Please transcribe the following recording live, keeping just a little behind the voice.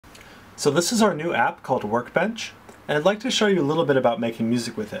So this is our new app called WerkBench, and I'd like to show you a little bit about making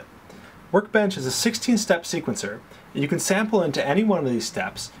music with it. WerkBench is a 16-step sequencer, and you can sample into any one of these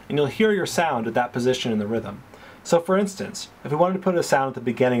steps, and you'll hear your sound at that position in the rhythm. So for instance, if we wanted to put a sound at the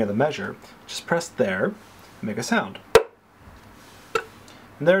beginning of the measure, just press there and make a sound.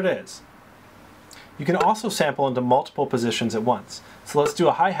 And there it is. You can also sample into multiple positions at once. So let's do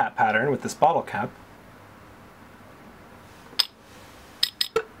a hi-hat pattern with this bottle cap.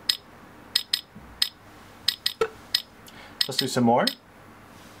 Let's do some more.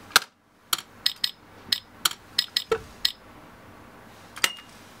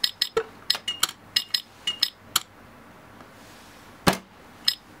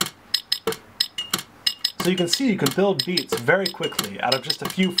 So you can see you can build beats very quickly out of just a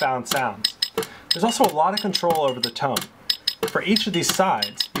few found sounds. There's also a lot of control over the tone. For each of these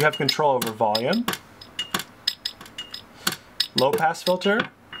sides, you have control over volume, low pass filter,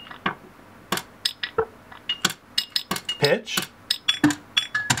 pitch,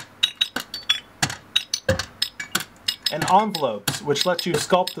 and envelopes, which lets you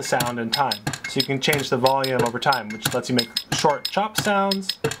sculpt the sound in time. So you can change the volume over time, which lets you make short chop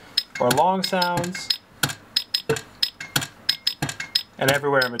sounds or long sounds, and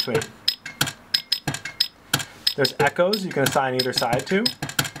everywhere in between. There's echoes you can assign either side to.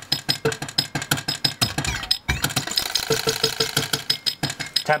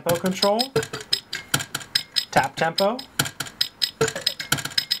 Tempo control, tap tempo,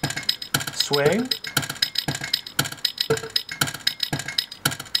 swing,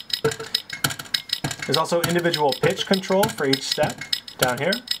 there's also individual pitch control for each step down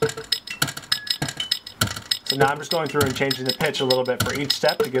here. So now I'm just going through and changing the pitch a little bit for each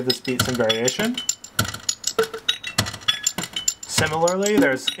step to give this beat some variation. Similarly,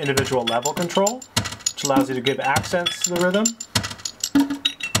 there's individual level control, which allows you to give accents to the rhythm.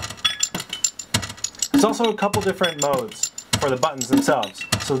 There's also a couple different modes for the buttons themselves.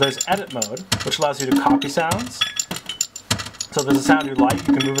 So there's edit mode, which allows you to copy sounds. So if there's a sound you like,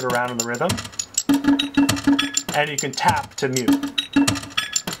 you can move it around in the rhythm. And you can tap to mute.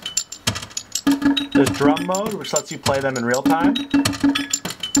 There's drum mode, which lets you play them in real time.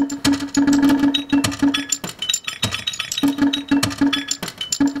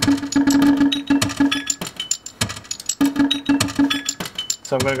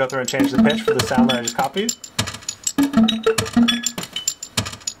 So I'm going to go through and change the pitch for the sound that I just copied.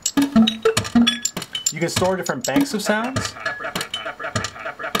 You can store different banks of sounds.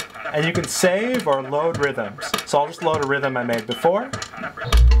 And you can save or load rhythms. So I'll just load a rhythm I made before.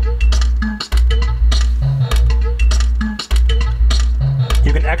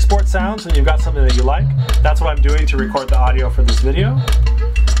 You can export sounds when you've got something that you like. That's what I'm doing to record the audio for this video.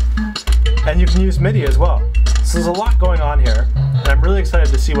 And you can use MIDI as well. So there's a lot going on here, and I'm really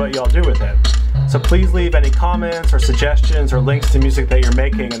excited to see what y'all do with it. So please leave any comments or suggestions or links to music that you're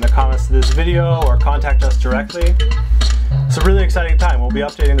making in the comments to this video, or contact us directly. It's a really exciting time. We'll be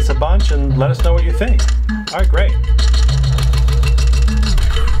updating this a bunch, and let us know what you think. Alright, great.